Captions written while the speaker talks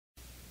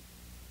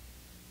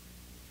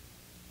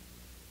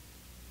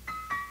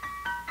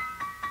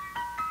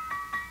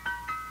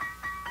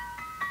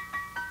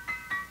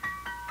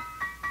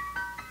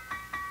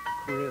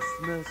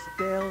Christmas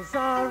bells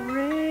are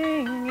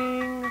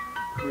ringing.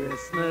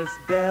 Christmas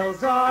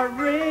bells are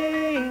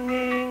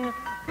ringing.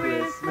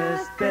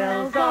 Christmas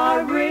bells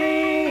are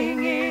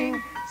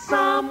ringing.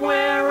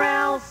 Somewhere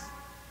else,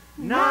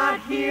 not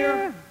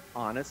here.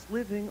 Honest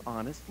living,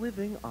 honest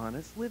living,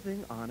 honest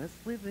living, honest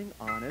living,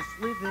 honest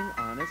living,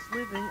 honest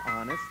living,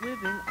 honest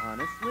living,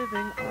 honest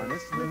living,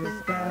 honest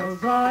living.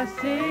 Bells are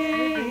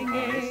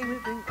singing.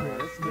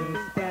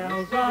 Christmas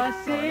bells are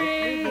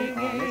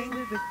singing.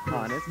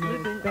 Honest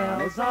living,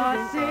 Bells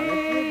are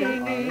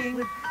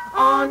singing.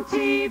 on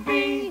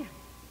TV.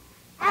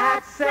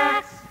 At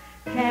Saks,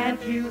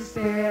 can't you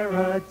spare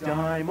a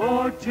dime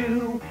or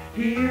two?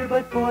 Here,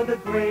 but for the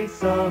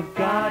grace of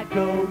God,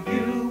 go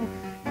you.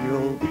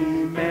 You'll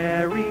be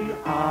merry,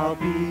 I'll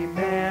be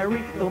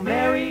merry, though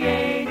merry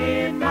ain't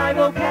in my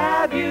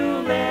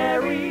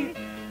vocabulary.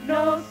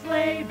 No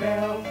sleigh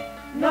bells,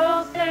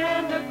 no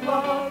Santa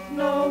Claus,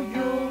 no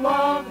Yule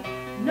log,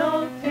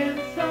 no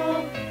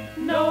tinsel,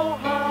 no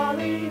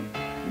holly,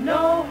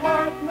 no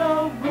hearth,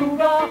 no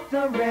Rudolph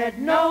the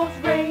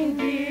red-nosed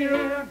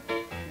reindeer.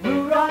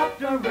 Rudolph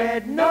the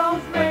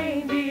red-nosed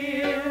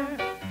reindeer.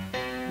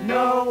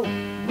 No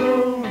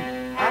moon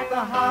at the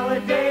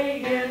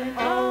Holiday Inn,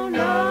 oh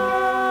no.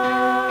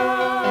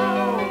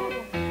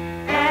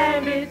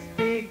 And it's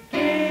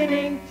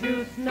beginning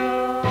to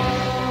snow.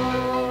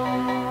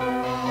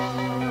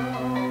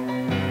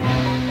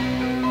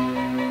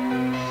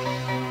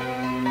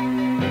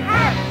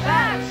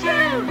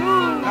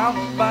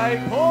 House by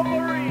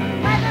Potpourri.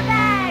 Leather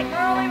bag,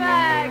 curly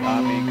bag.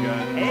 Bobby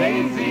Gun.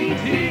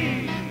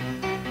 AZT.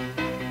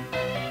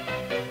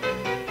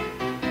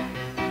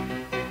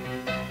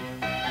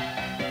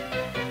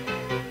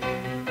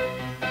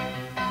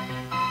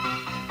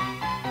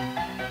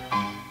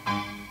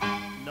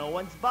 No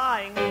one's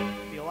buying.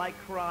 Feel like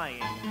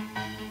crying.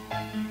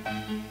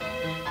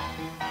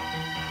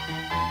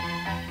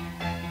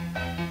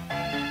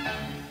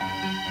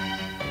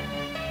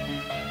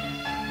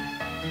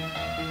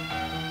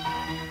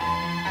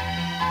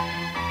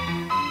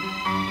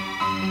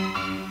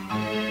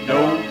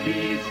 No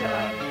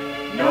Visa,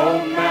 no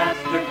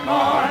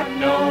MasterCard,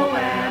 no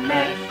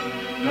Amex,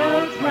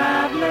 no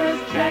traveler's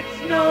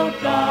checks, no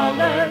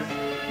dollars,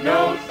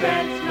 no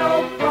cents,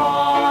 no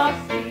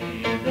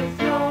Frosty the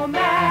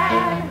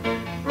Snowman,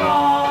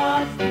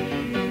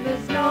 Frosty the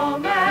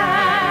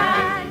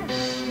Snowman.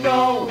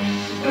 No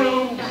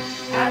room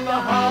at the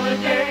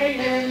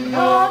Holiday Inn,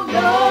 oh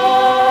no.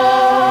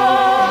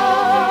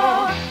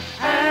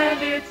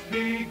 And it's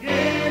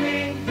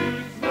beginning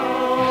to snow.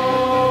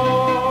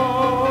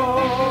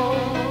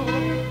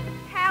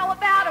 How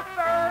about a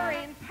fur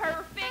in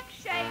perfect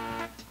shape,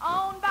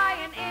 owned by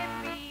an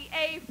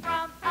MBA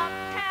from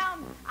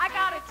uptown? I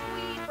got a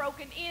tweed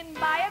broken in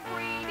by a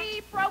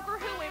greedy broker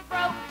who went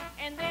broke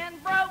and then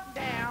broke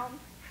down.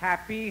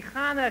 Happy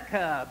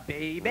Hanukkah,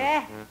 baby.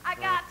 I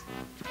got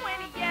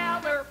 20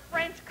 yeller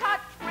French cut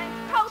trench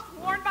coats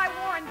worn by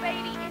Warren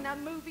Beatty in a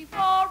movie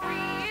for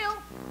real.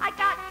 I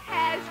got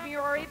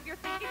cashmere if you're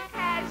thinking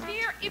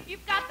cashmere. If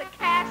you've got the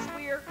cash,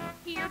 we're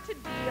here to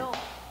deal.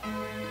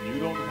 You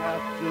don't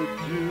have to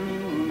do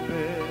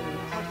this.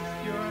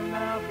 Hush your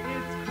mouth,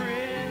 it's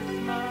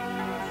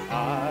Christmas. I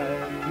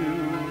do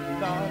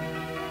not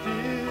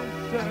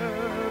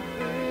deserve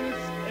this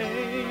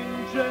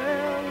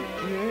angel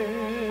gift.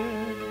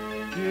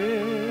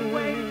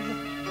 Wait,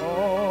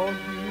 all you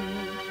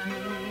do.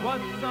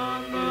 What's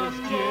on the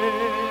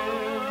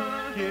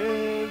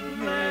give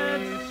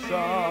me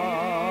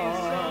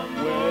some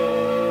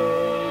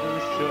way to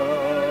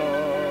show.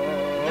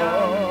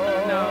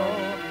 No.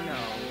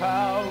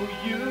 How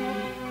you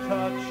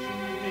touch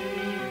me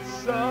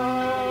so.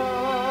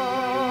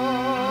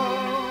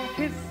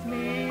 Kiss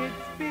me,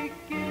 it's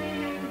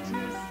beginning to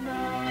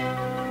snow.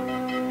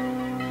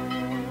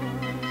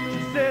 She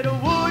said,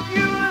 would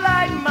you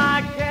light my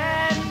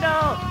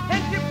candle?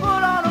 And she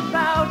put on a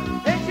pout,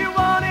 and she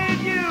wanted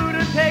you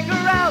to take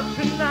her out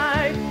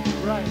tonight.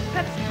 Right.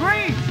 That's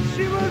great.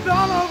 She was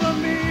all over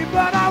me,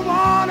 but I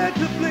wanted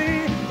to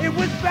flee. It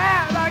was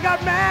bad. I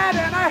got mad,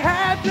 and I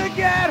had to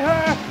get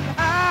her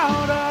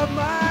out of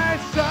my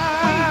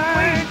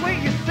sight.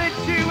 Wait, you said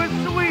she was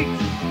sweet.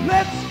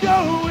 Let's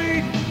go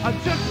eat a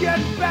turkey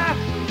bath.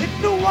 It's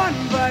the one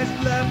vice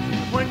left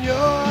when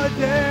you're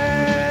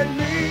dead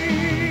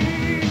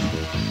meat.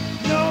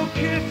 No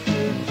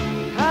kisses,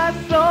 I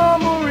saw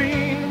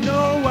Maureen.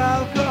 No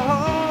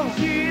alcohol,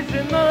 she's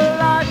in the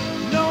lot.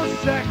 No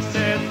sex,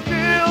 there's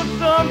still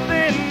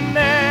something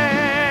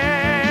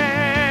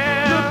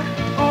there. Look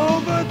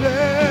over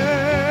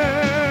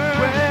there.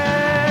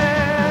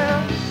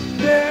 Well,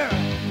 there,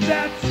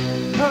 that's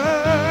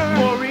her.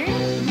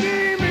 Maureen?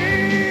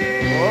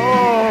 Me.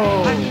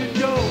 Oh. I should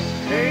go.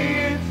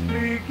 Hey, it's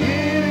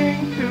beginning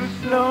to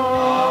snow.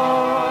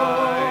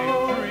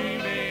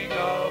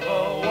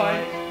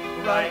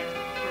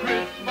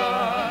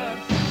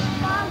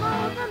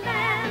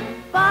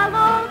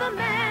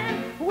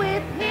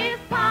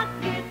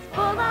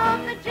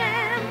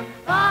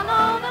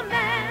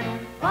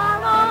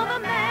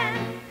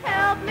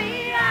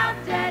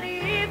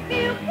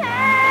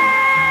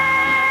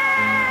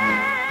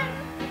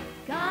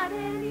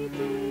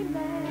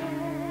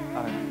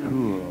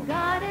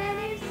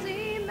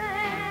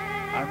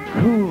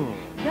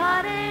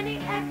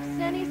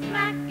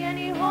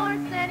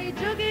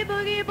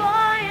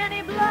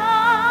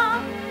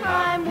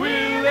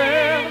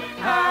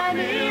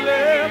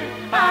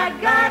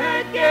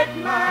 get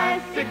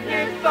my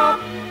sickness off.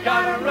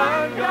 Gotta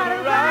run,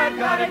 gotta ride,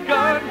 got a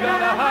gun,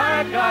 gotta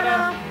hide,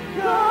 gotta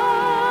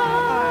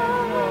go.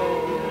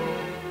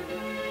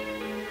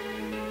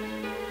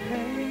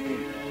 Hey,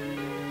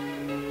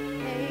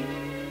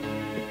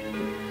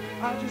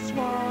 I just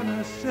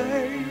wanna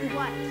say,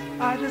 What?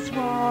 I just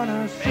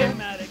wanna say.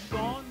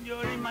 Maricon,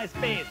 you're in my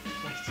space.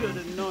 I should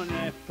have known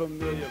that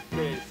familiar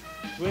face.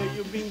 Where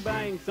you been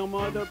buying some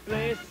other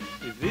place?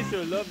 Is this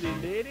your lovely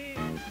lady?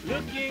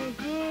 Looking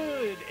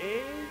good,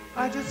 eh?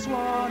 I just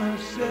wanna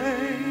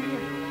say,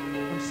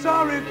 I'm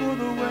sorry for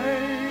the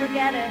way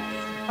Forget it.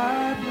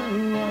 I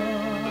blew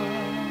up.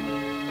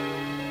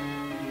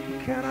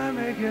 Can I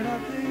make it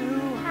up to you?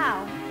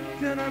 How?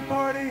 Dinner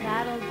party.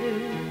 That'll do.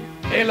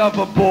 Hey,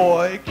 lover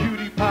boy,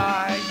 cutie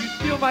pie, you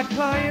steal my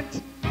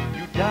client,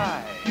 you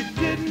die. You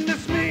didn't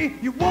miss me,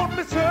 you won't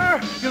miss her,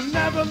 you'll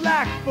never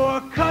lack for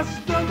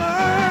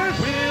customers.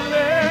 We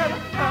live,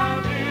 how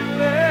we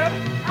live,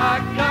 I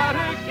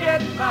gotta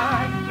get my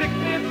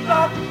sickness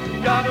off.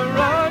 Gotta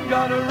run,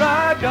 gotta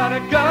ride, got a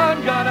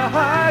gun, gotta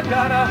hide,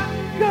 gotta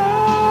go.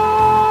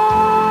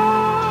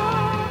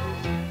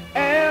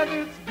 And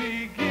it's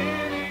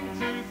beginning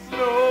to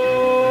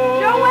snow.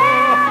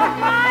 Joanne!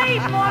 Right,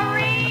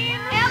 Maureen!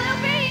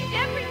 LLB,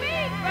 Jeffrey B,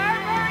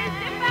 Berber, and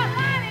Zip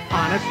Outlining.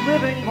 Honest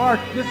living, Mark,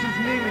 this is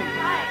Mimi.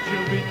 Right.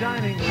 She'll be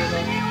dining with Here's a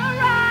us. new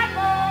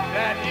arrival.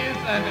 That is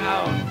an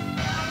ounce.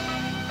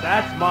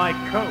 That's my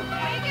coat.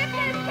 We get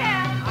this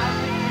cat. I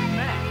think we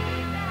met.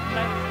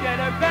 Let's get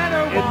a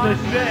better one. It's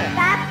a shed.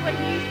 That's what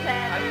he I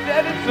said.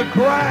 said it's a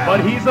crowd.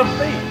 But he's a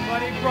thief. But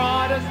he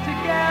brought us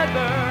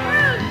together.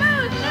 Booze,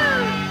 booze,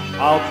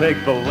 booze. I'll take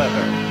the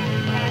leather.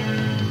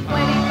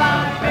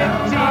 25,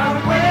 15,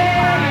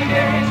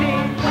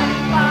 15,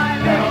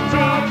 25,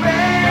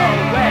 15, no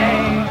way.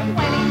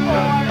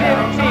 24,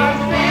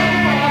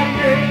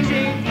 15,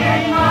 15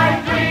 in my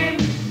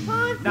dreams.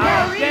 Who's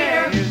Now the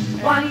there reader? is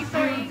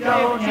 1-3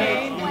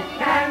 donate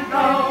and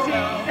go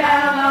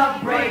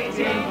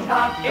celebrating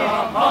top your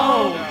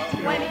home.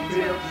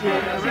 22,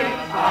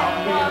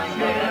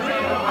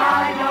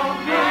 I know